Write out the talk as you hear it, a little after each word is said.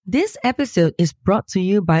This episode is brought to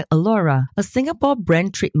you by Alora, a Singapore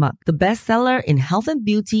brand trademark, the bestseller in health and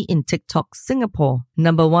beauty in TikTok, Singapore.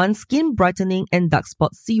 #1 skin brightening and dark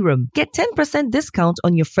spot serum. Get 10% discount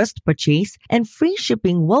on your first purchase and free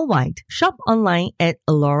shipping worldwide. Shop online at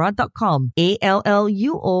alora.com,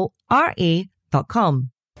 ALLUORA.com.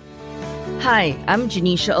 Hi, I'm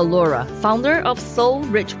Janisha Alora, founder of Soul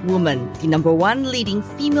Rich Woman, the #1 leading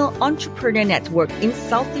female entrepreneur network in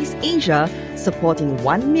Southeast Asia, supporting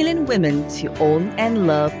 1 million women to own and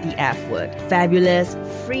love the F word. Fabulous,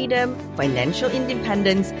 freedom, financial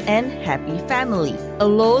independence, and happy family.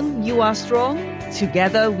 Alone, you are strong.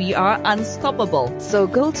 Together, we are unstoppable. So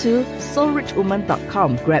go to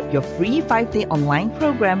soulrichwoman.com, grab your free 5-day online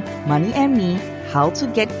program, Money and Me, How to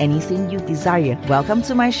Get Anything You Desire. Welcome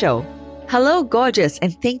to my show. Hello, gorgeous,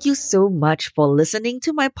 and thank you so much for listening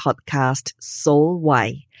to my podcast, Soul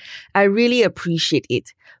Why. I really appreciate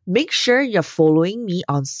it. Make sure you're following me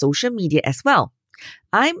on social media as well.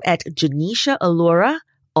 I'm at Janisha Alora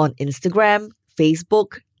on Instagram,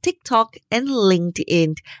 Facebook, TikTok, and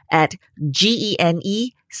LinkedIn at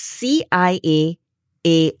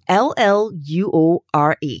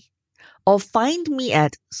GENECIAALLUORA. Or find me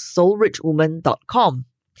at soulrichwoman.com.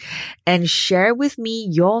 And share with me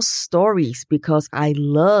your stories because I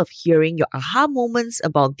love hearing your aha moments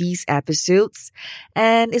about these episodes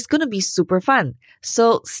and it's going to be super fun.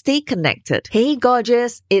 So stay connected. Hey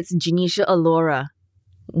gorgeous, it's Janisha Alora.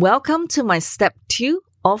 Welcome to my step 2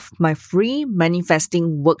 of my free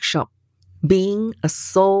manifesting workshop, Being a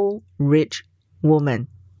Soul Rich Woman.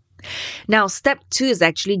 Now, step 2 is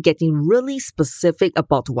actually getting really specific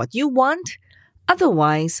about what you want,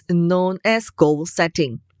 otherwise known as goal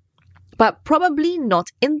setting. But probably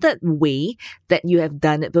not in that way that you have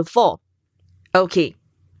done it before. Okay,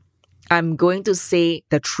 I'm going to say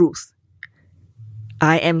the truth.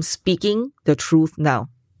 I am speaking the truth now.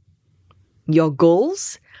 Your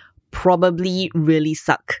goals probably really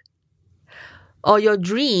suck. Or your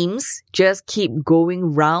dreams just keep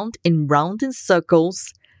going round and round in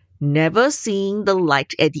circles, never seeing the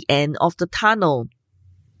light at the end of the tunnel.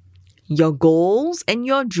 Your goals and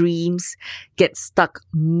your dreams get stuck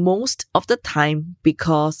most of the time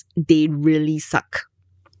because they really suck.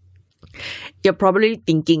 You're probably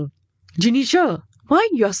thinking, Janisha, why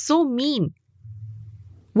you're so mean?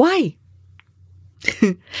 Why?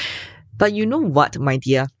 But you know what, my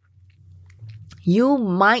dear? You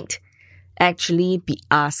might actually be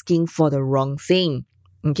asking for the wrong thing.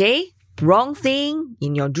 Okay? Wrong thing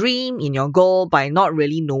in your dream, in your goal by not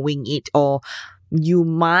really knowing it, or you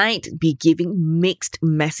might be giving mixed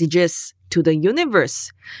messages to the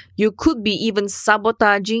universe. You could be even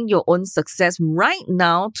sabotaging your own success right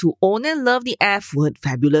now to own and love the F word,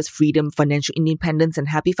 fabulous, freedom, financial independence, and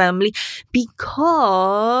happy family,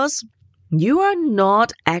 because you are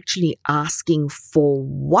not actually asking for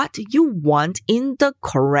what you want in the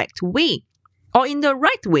correct way or in the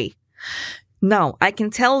right way. Now, I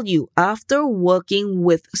can tell you, after working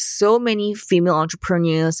with so many female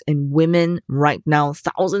entrepreneurs and women right now,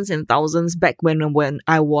 thousands and thousands back when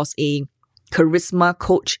I was a charisma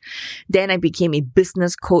coach, then I became a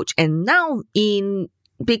business coach, and now in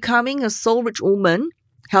becoming a soul rich woman,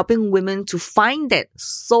 helping women to find that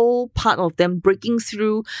soul part of them breaking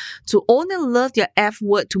through, to own and love their F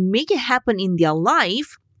word, to make it happen in their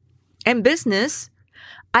life and business,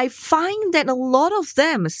 I find that a lot of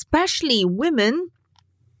them, especially women,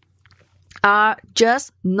 are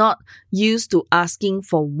just not used to asking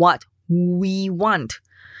for what we want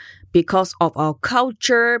because of our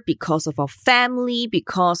culture, because of our family,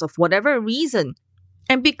 because of whatever reason,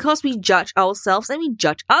 and because we judge ourselves and we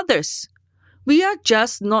judge others. We are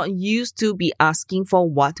just not used to be asking for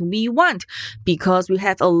what we want because we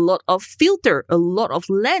have a lot of filter, a lot of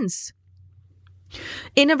lens.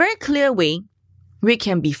 In a very clear way, we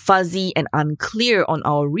can be fuzzy and unclear on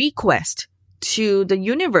our request to the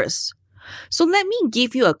universe. So let me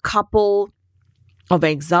give you a couple of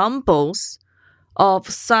examples of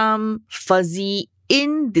some fuzzy,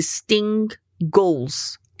 indistinct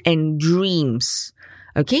goals and dreams.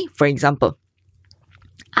 Okay, for example,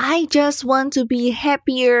 I just want to be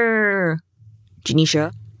happier.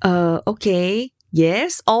 Janisha, okay.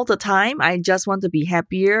 Yes, all the time. I just want to be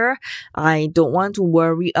happier. I don't want to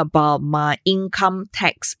worry about my income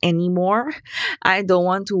tax anymore. I don't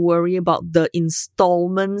want to worry about the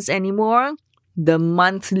installments anymore, the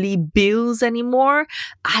monthly bills anymore.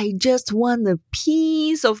 I just want a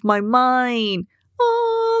peace of my mind.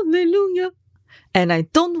 Hallelujah. And I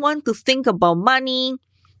don't want to think about money.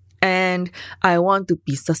 And I want to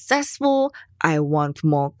be successful. I want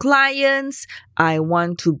more clients. I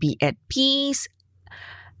want to be at peace.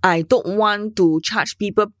 I don't want to charge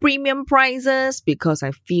people premium prices because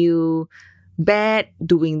I feel bad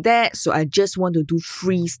doing that. So I just want to do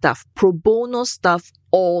free stuff, pro bono stuff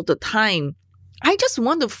all the time. I just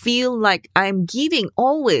want to feel like I'm giving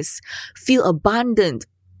always, feel abundant.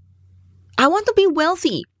 I want to be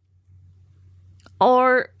wealthy.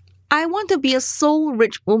 Or I want to be a soul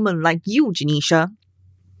rich woman like you, Janisha.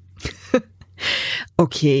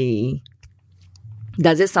 Okay.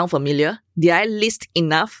 Does it sound familiar? Did I list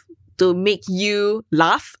enough to make you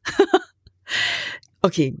laugh?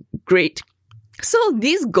 Okay, great. So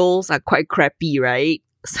these goals are quite crappy, right?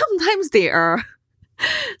 Sometimes they are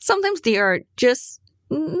just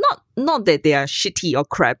not that they are shitty or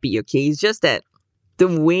crappy, okay? It's just that the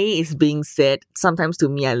way it's being said, sometimes to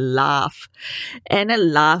me, I laugh. And I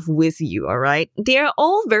laugh with you, all right? They are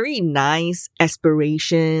all very nice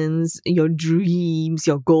aspirations, your dreams,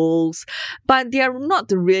 your goals, but they are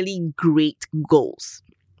not really great goals.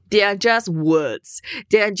 They are just words.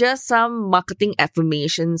 They are just some marketing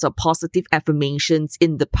affirmations or positive affirmations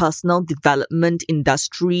in the personal development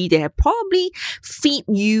industry. They have probably feed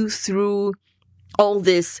you through all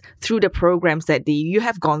this through the programs that you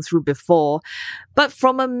have gone through before. But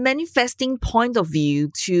from a manifesting point of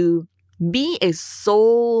view, to be a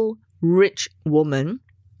soul-rich woman,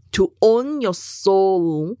 to own your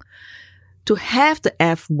soul, to have the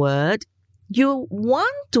F word, you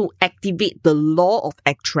want to activate the law of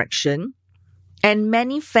attraction and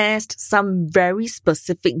manifest some very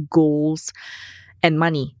specific goals and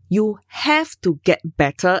money. You have to get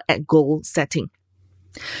better at goal setting.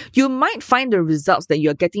 You might find the results that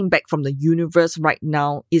you're getting back from the universe right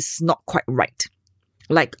now is not quite right.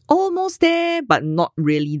 Like almost there, but not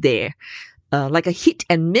really there. Like a hit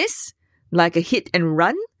and miss, like a hit and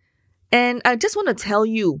run. And I just want to tell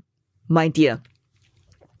you, my dear,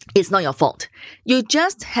 it's not your fault. You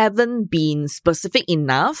just haven't been specific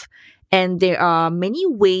enough, and there are many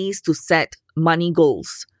ways to set money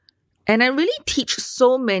goals. And I really teach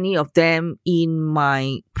so many of them in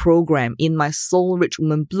my program, in my Soul Rich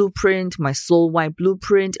Woman Blueprint, my Soul Wide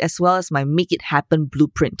Blueprint, as well as my Make It Happen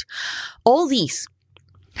Blueprint. All these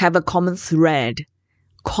have a common thread,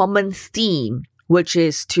 common theme, which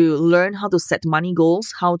is to learn how to set money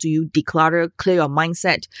goals, how do you declutter, clear your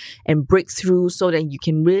mindset, and break through so that you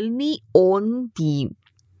can really own the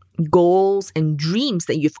goals and dreams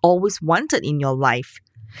that you've always wanted in your life,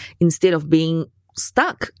 instead of being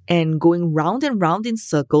stuck and going round and round in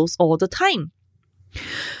circles all the time.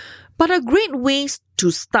 But a great way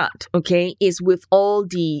to start, okay, is with all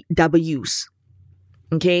the W's.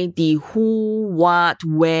 Okay, the who, what,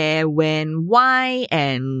 where, when, why,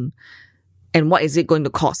 and what is it going to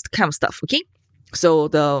cost kind of stuff, okay? So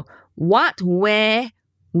the what, where,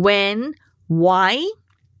 when, why,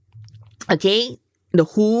 okay, the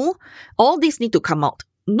who, all these need to come out.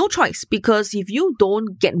 No choice, because if you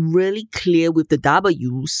don't get really clear with the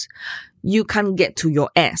W's, you can't get to your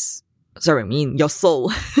S. Your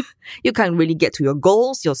soul. You can't really get to your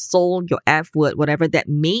goals, your soul, your F word, whatever that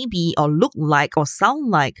may be or look like or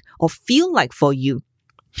sound like or feel like for you.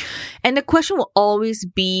 And the question will always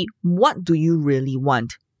be, what do you really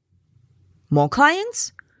want? More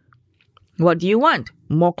clients? What do you want?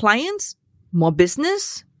 More clients? More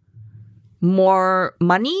business? More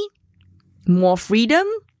money? More freedom?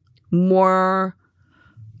 More,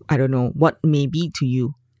 I don't know, what may be to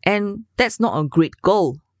you. And that's not a great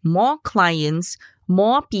goal. More clients,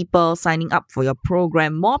 more people signing up for your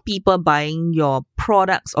program, more people buying your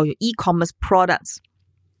products or your e-commerce products.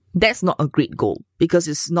 That's not a great goal because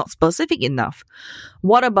it's not specific enough.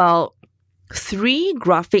 What about 3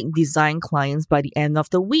 graphic design clients by the end of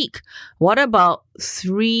the week? What about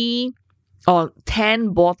 3 or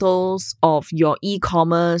 10 bottles of your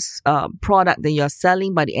e-commerce product that you're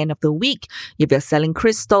selling by the end of the week? If you're selling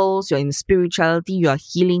crystals, you're in spirituality, you're a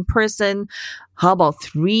healing person, how about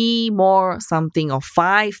 3 more something or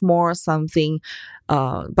 5 more something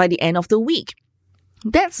by the end of the week?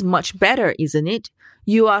 That's much better, isn't it?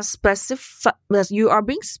 You are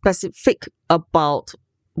being specific about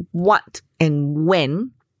what and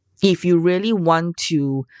when if you really want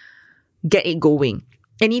to get it going.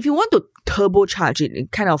 And if you want to turbocharge it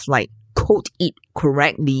and kind of like code it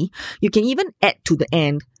correctly, you can even add to the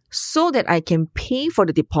end so that I can pay for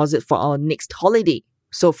the deposit for our next holiday.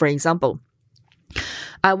 So for example,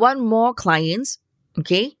 I want more clients,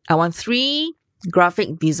 okay? I want 3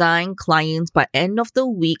 graphic design clients by end of the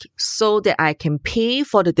week so that I can pay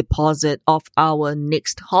for the deposit of our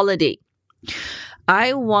next holiday.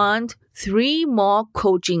 I want 3 more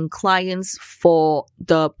coaching clients for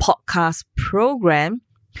the podcast program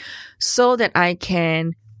so that I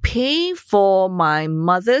can pay for my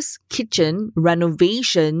mother's kitchen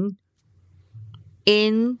renovation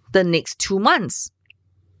in the next 2 months.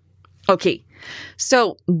 Okay,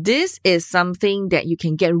 so this is something that you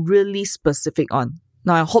can get really specific on.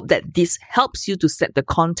 Now, I hope that this helps you to set the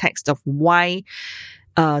context of why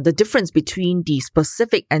the difference between the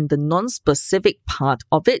specific and the non-specific part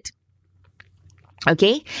of it.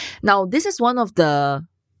 Okay, now this is one of the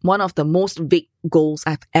most vague goals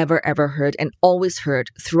I've ever heard and always heard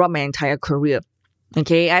throughout my entire career.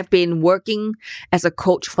 Okay, I've been working as a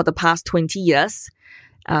coach for the past 20 years.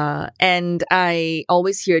 And I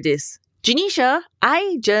always hear this, Janisha,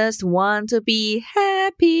 I just want to be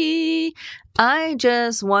happy. I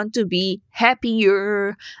just want to be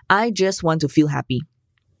happier. I just want to feel happy.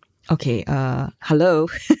 Okay, hello.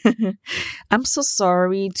 I'm so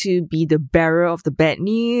sorry to be the bearer of the bad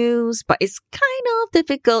news, but it's kind of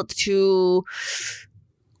difficult to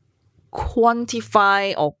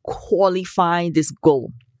quantify or qualify this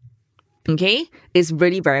goal. Okay, it's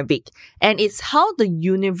really very big. And it's how the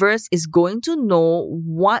universe is going to know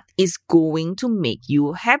what is going to make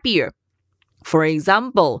you happier. For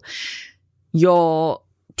example, your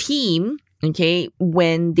team, okay,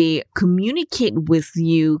 when they communicate with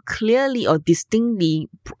you clearly or distinctly,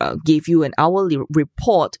 give you an hourly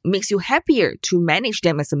report, makes you happier to manage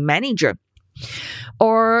them as a manager.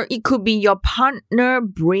 Or it could be your partner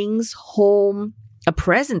brings home a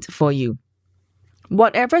present for you.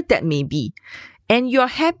 Whatever that may be. And you're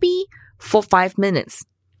happy for 5 minutes.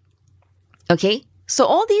 Okay? So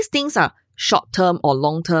all these things are short-term or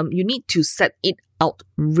long-term. You need to set it out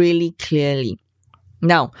really clearly.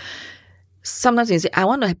 Now, sometimes you say, I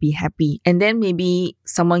want to be happy. And then maybe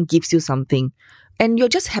someone gives you something. And you're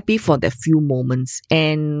just happy for that few moments.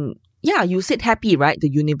 And yeah, you said happy, right? The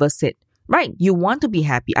universe said, right, you want to be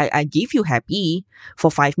happy. I give you happy for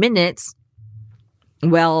 5 minutes.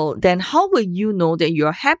 Well, then how will you know that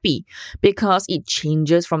you're happy? Because it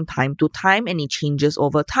changes from time to time and it changes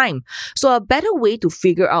over time. So a better way to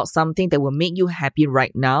figure out something that will make you happy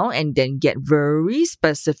right now and then get very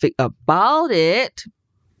specific about it.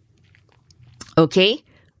 Okay?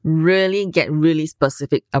 Really get really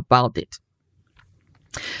specific about it.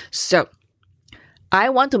 So, I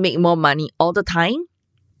want to make more money all the time.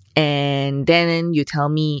 And then you tell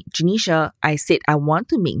me, Janisha, I said I want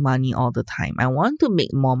to make money all the time. I want to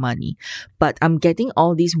make more money. But I'm getting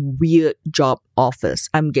all these weird job offers.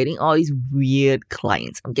 I'm getting all these weird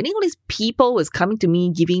clients. I'm getting all these people who's coming to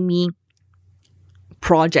me, giving me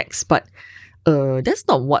projects. But that's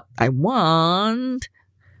not what I want.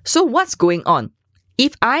 So what's going on?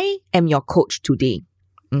 If I am your coach today,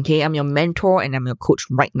 okay, I'm your mentor and I'm your coach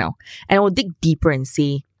right now, and I will dig deeper and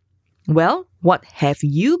say, well, what have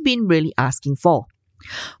you been really asking for?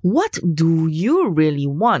 What do you really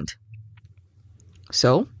want?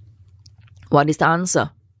 So, what is the answer?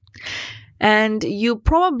 And you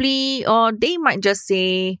probably, or they might just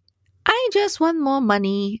say, I just want more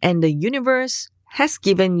money, and the universe has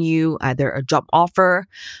given you either a job offer,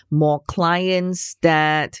 more clients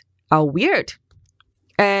that are weird.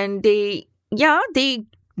 And they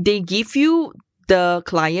give you the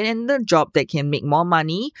client and the job that can make more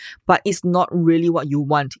money, but it's not really what you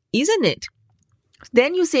want, isn't it?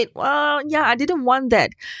 Then you said, well, yeah, I didn't want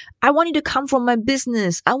that. I want it to come from my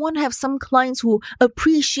business. I want to have some clients who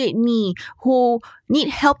appreciate me, who need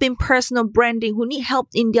help in personal branding, who need help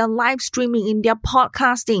in their live streaming, in their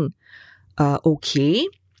podcasting. Okay.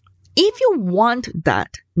 If you want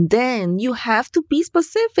that, then you have to be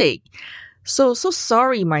specific. So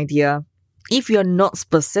sorry, my dear. If you're not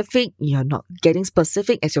specific, you're not getting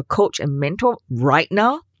specific as your coach and mentor right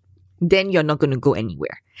now, then you're not going to go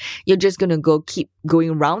anywhere. You're just going to keep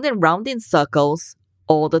going round and round in circles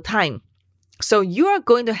all the time. So you are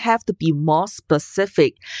going to have to be more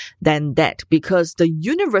specific than that because the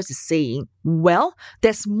universe is saying, well,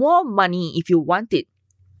 there's more money if you want it.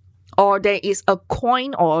 Or there is a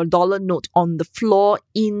coin or a dollar note on the floor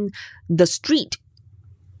in the street.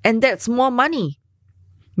 And that's more money.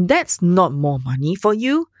 That's not more money for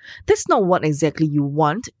you. That's not what exactly you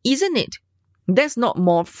want, isn't it? That's not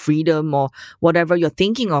more freedom or whatever you're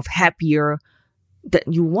thinking of, happier that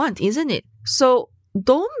you want, isn't it? So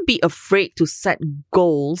don't be afraid to set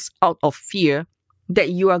goals out of fear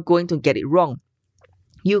that you are going to get it wrong.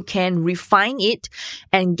 You can refine it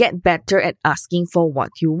and get better at asking for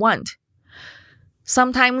what you want.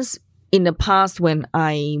 Sometimes in the past when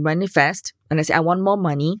I manifest and I say I want more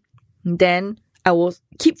money, then I will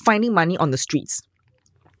keep finding money on the streets.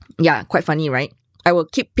 Yeah, quite funny, right? I will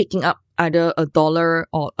keep picking up either $1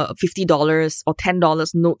 or $50 or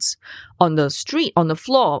 $10 notes on the street, on the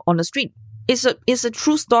floor, on the street. It's a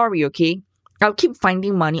true story, okay? I'll keep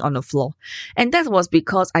finding money on the floor. And that was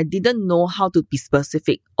because I didn't know how to be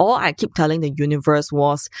specific. All I keep telling the universe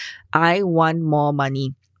was, I want more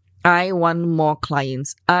money. I want more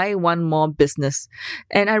clients. I want more business.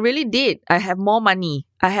 And I really did. I have more money.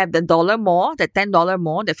 I have the dollar more, the $10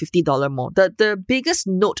 more, the $50 more. The biggest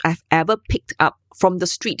note I've ever picked up from the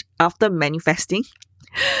street after manifesting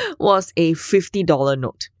was a $50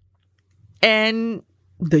 note. And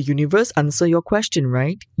the universe answered your question,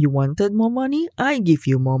 right? You wanted more money? I give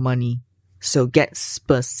you more money. So get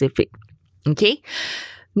specific. Okay?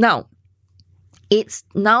 Now, it's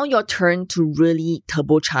now your turn to really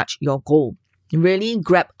turbocharge your goal. Really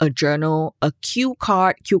grab a journal, a cue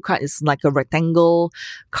card. Cue card is like a rectangle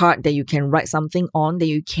card that you can write something on, that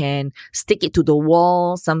you can stick it to the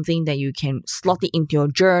wall, something that you can slot it into your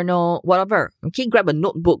journal, whatever. Okay, grab a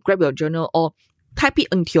notebook, grab your journal, or type it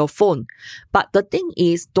into your phone. But the thing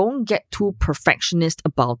is, don't get too perfectionist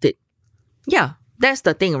about it. Yeah, that's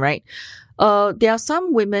the thing, right? There are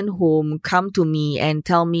some women who come to me and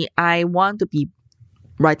tell me, I want to be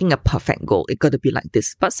writing a perfect goal. It got to be like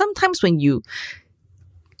this. But sometimes when you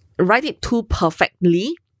write it too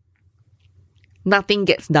perfectly, nothing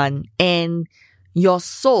gets done and your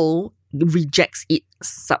soul rejects it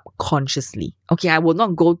subconsciously. Okay, I will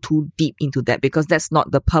not go too deep into that because that's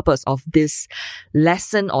not the purpose of this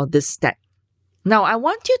lesson or this step. Now, I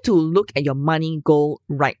want you to look at your money goal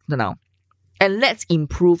right now. And let's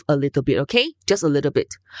improve a little bit, okay? Just a little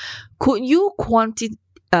bit. Could you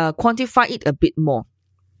quantify it a bit more?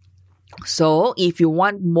 So, if you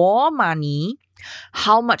want more money,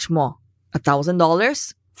 how much more?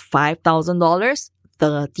 $1,000? $5,000?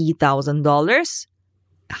 $30,000?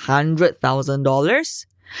 $100,000?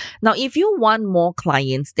 Now, if you want more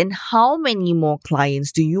clients, then how many more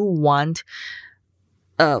clients do you want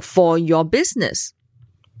for your business?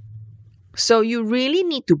 So you really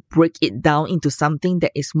need to break it down into something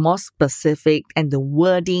that is more specific and the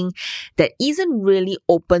wording that isn't really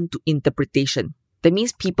open to interpretation. That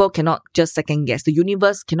means people cannot just second guess. The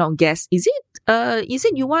universe cannot guess. Is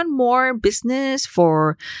it you want more business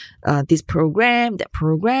for this program, that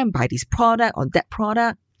program, buy this product or that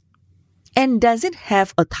product? And does it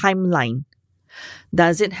have a timeline?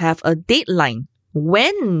 Does it have a deadline?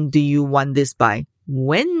 When do you want this by?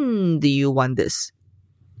 When do you want this?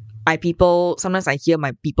 Sometimes I hear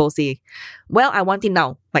my people say, well, I want it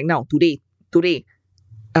now, like now, today,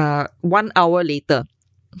 1 hour later.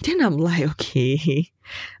 Then I'm like, okay,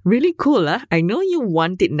 really cool, huh? I know you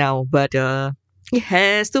want it now, but it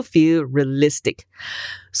has to feel realistic.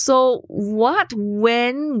 So what,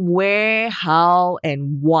 when, where, how,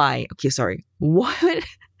 and why? Okay, sorry. What,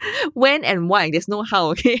 when and why? There's no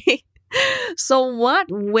how, okay? So what,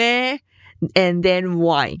 where, and then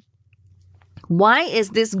why? Why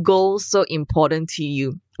is this goal so important to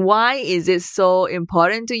you? Why is it so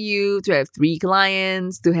important to you to have 3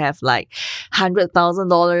 clients, to have like $100,000,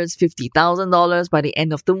 $50,000 by the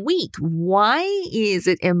end of the week? Why is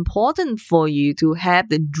it important for you to have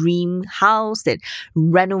the dream house, that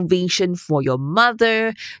renovation for your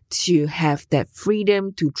mother, to have that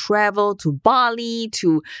freedom to travel to Bali,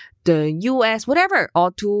 to the US, whatever,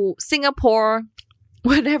 or to Singapore,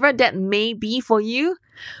 whatever that may be for you?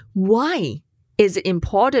 Why is it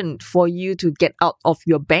important for you to get out of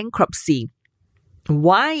your bankruptcy?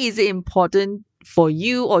 Why is it important for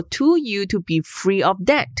you or to you to be free of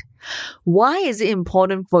debt? Why is it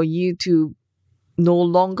important for you to no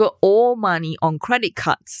longer owe money on credit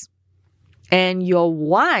cards? And your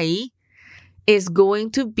why is going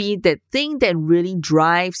to be that thing that really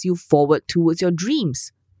drives you forward towards your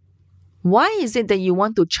dreams. Why is it that you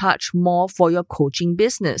want to charge more for your coaching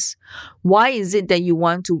business? Why is it that you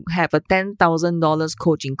want to have a $10,000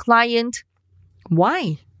 coaching client?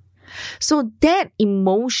 Why? So that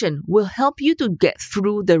emotion will help you to get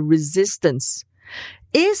through the resistance.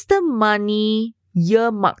 Is the money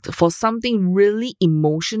earmarked for something really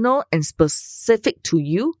emotional and specific to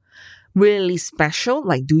you? Really special?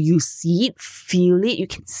 Like, do you see it, feel it, you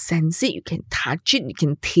can sense it, you can touch it, you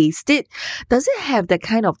can taste it? Does it have that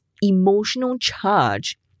kind of emotional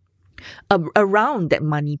charge around that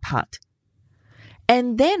money part?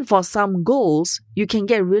 And then for some goals, you can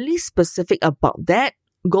get really specific about that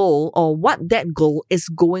goal or what that goal is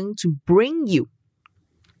going to bring you.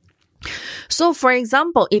 So for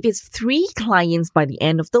example, if it's 3 clients by the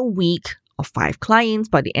end of the week or 5 clients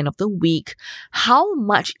by the end of the week, how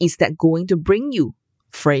much is that going to bring you?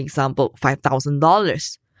 For example,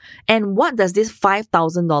 $5,000. And what does this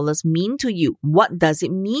 $5,000 mean to you? What does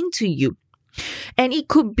it mean to you? And it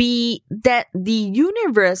could be that the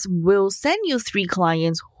universe will send you 3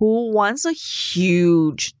 clients who wants a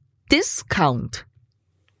huge discount.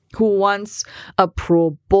 who wants a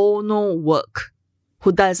pro bono work,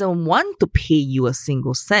 who doesn't want to pay you a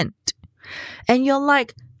single cent. And you're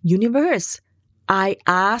like, universe, I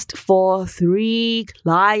asked for 3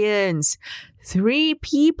 clients, 3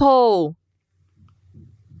 people.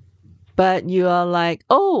 But you are like,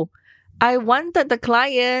 oh, I wanted the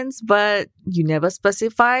clients, but you never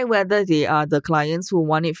specify whether they are the clients who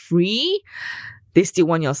want it free, they still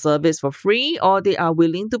want your service for free, or they are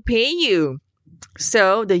willing to pay you.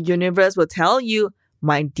 So the universe will tell you,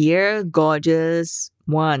 my dear gorgeous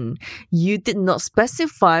one, you did not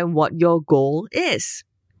specify what your goal is.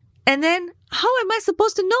 And then how am I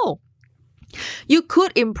supposed to know? You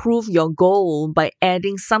could improve your goal by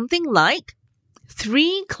adding something like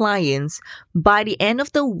 3 clients by the end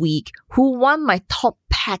of the week who want my top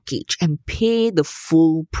package and pay the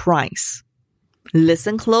full price.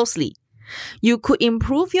 Listen closely. You could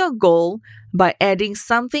improve your goal by adding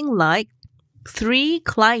something like 3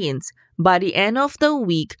 clients by the end of the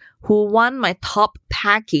week who want my top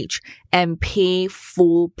package and pay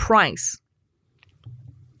full price.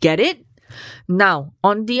 Get it? Now,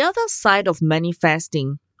 on the other side of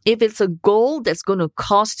manifesting, if it's a goal that's going to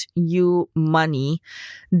cost you money,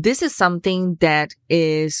 this is something that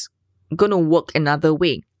is going to work another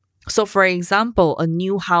way. So, for example, a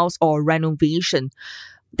new house or renovation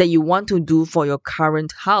that you want to do for your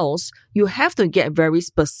current house, you have to get very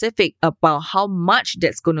specific about how much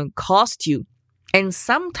that's going to cost you. And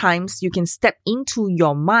sometimes you can step into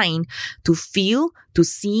your mind to feel, to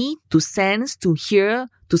see, to sense, to hear,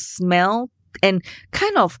 to smell, and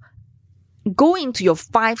kind of go into your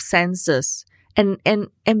 5 senses and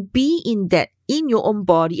be in that, in your own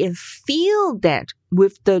body, and feel that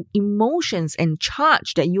with the emotions and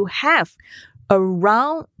charge that you have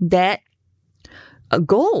around that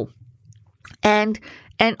goal. And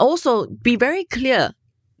also be very clear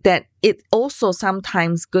that it also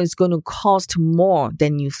sometimes is going to cost more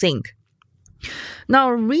than you think. Now,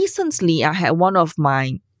 recently, I had one of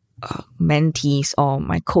my mentees or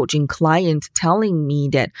my coaching client telling me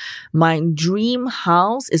that my dream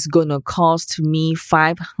house is going to cost me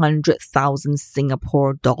 500,000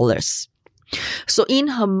 Singapore dollars. So in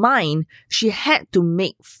her mind, she had to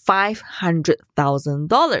make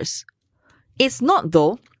 $500,000. It's not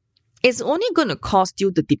though. It's only going to cost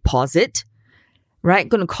you the deposit, right?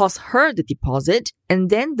 Going to cost her the deposit,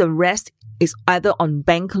 and then the rest is either on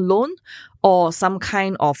bank loan or some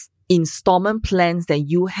kind of installment plans that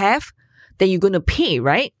you have that you're going to pay,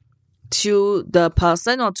 right? To the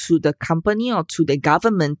person or to the company or to the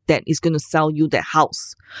government that is going to sell you the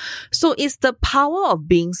house. So it's the power of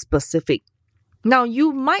being specific. Now,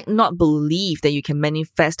 you might not believe that you can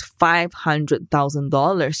manifest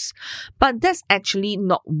 $500,000, but that's actually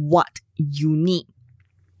not what you need.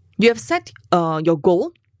 You have set your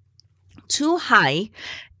goal too high,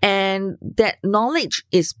 and that knowledge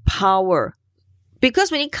is power.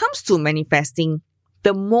 Because when it comes to manifesting,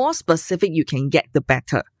 the more specific you can get, the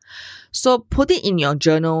better. So put it in your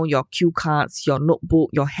journal, your cue cards, your notebook,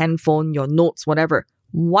 your handphone, your notes, whatever.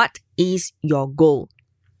 What is your goal?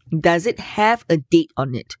 Does it have a date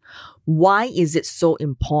on it? Why is it so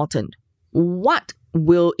important? What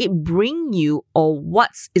will it bring you, or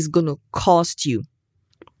what is going to cost you?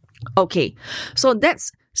 Okay, so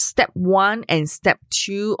that's step 1 and step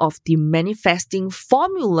 2 of the manifesting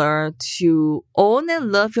formula to own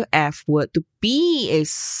and love your F word, to be a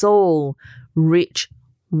soul rich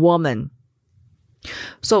woman.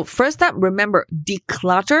 So first up, remember,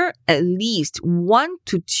 declutter at least 1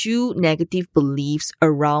 to 2 negative beliefs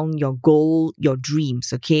around your goal, your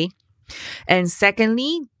dreams, okay? And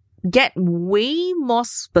secondly, get way more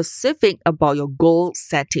specific about your goal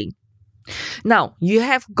setting. Now, you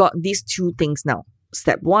have got these 2 things now.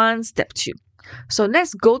 Step 1, step 2. So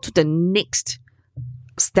let's go to the next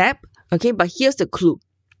step, okay? But here's the clue.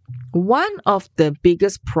 One of the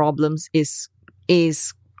biggest problems is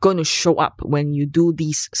going to show up when you do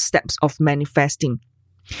these steps of manifesting.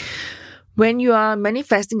 When you are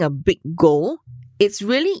manifesting a big goal, it's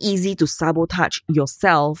really easy to sabotage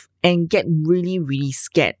yourself and get really, really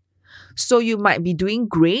scared. So you might be doing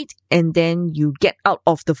great, and then you get out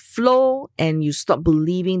of the flow and you stop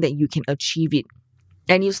believing that you can achieve it.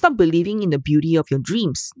 And you stop believing in the beauty of your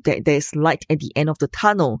dreams, that there's light at the end of the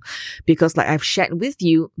tunnel. Because like I've shared with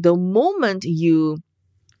you, the moment you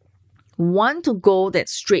want to go that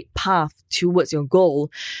straight path towards your goal,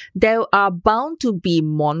 there are bound to be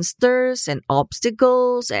monsters and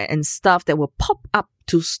obstacles and stuff that will pop up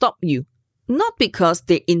to stop you. Not because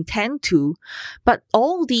they intend to, but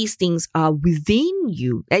all these things are within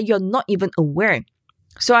you and you're not even aware.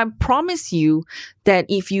 So I promise you that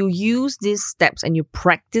if you use these steps and you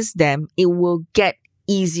practice them, it will get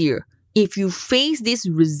easier. If you face this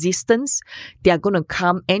resistance, they're going to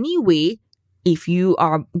come anyway. If you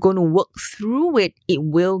are going to work through it, it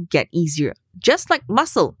will get easier. Just like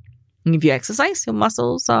muscle. If you exercise, your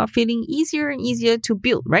muscles are feeling easier and easier to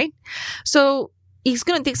build, right? So it's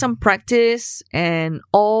going to take some practice, and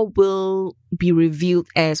all will be revealed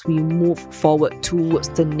as we move forward towards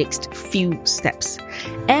the next few steps.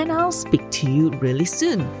 And I'll speak to you really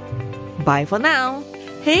soon. Bye for now.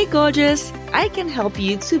 Hey gorgeous, I can help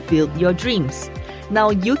you to build your dreams.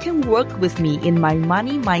 Now you can work with me in my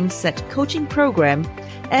Money Mindset coaching program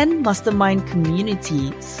and mastermind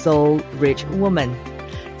community, Soul Rich Woman.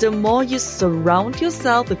 The more you surround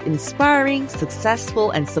yourself with inspiring,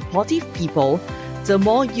 successful, and supportive people, the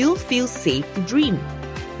more you'll feel safe to dream.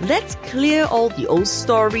 Let's clear all the old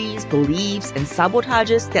stories, beliefs, and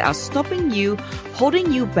sabotages that are stopping you,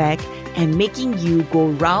 holding you back, and making you go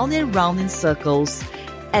round and round in circles,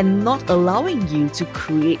 and not allowing you to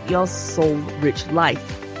create your soul-rich life.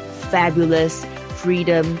 Fabulous,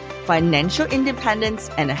 freedom, financial independence,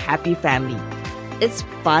 and a happy family. It's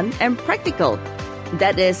fun and practical.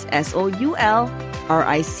 That is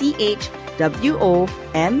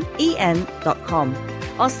SOULRICHWOMAN.com,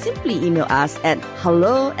 or simply email us at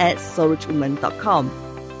hello@soulrichwoman.com.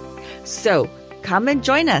 So, come and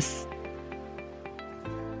join us.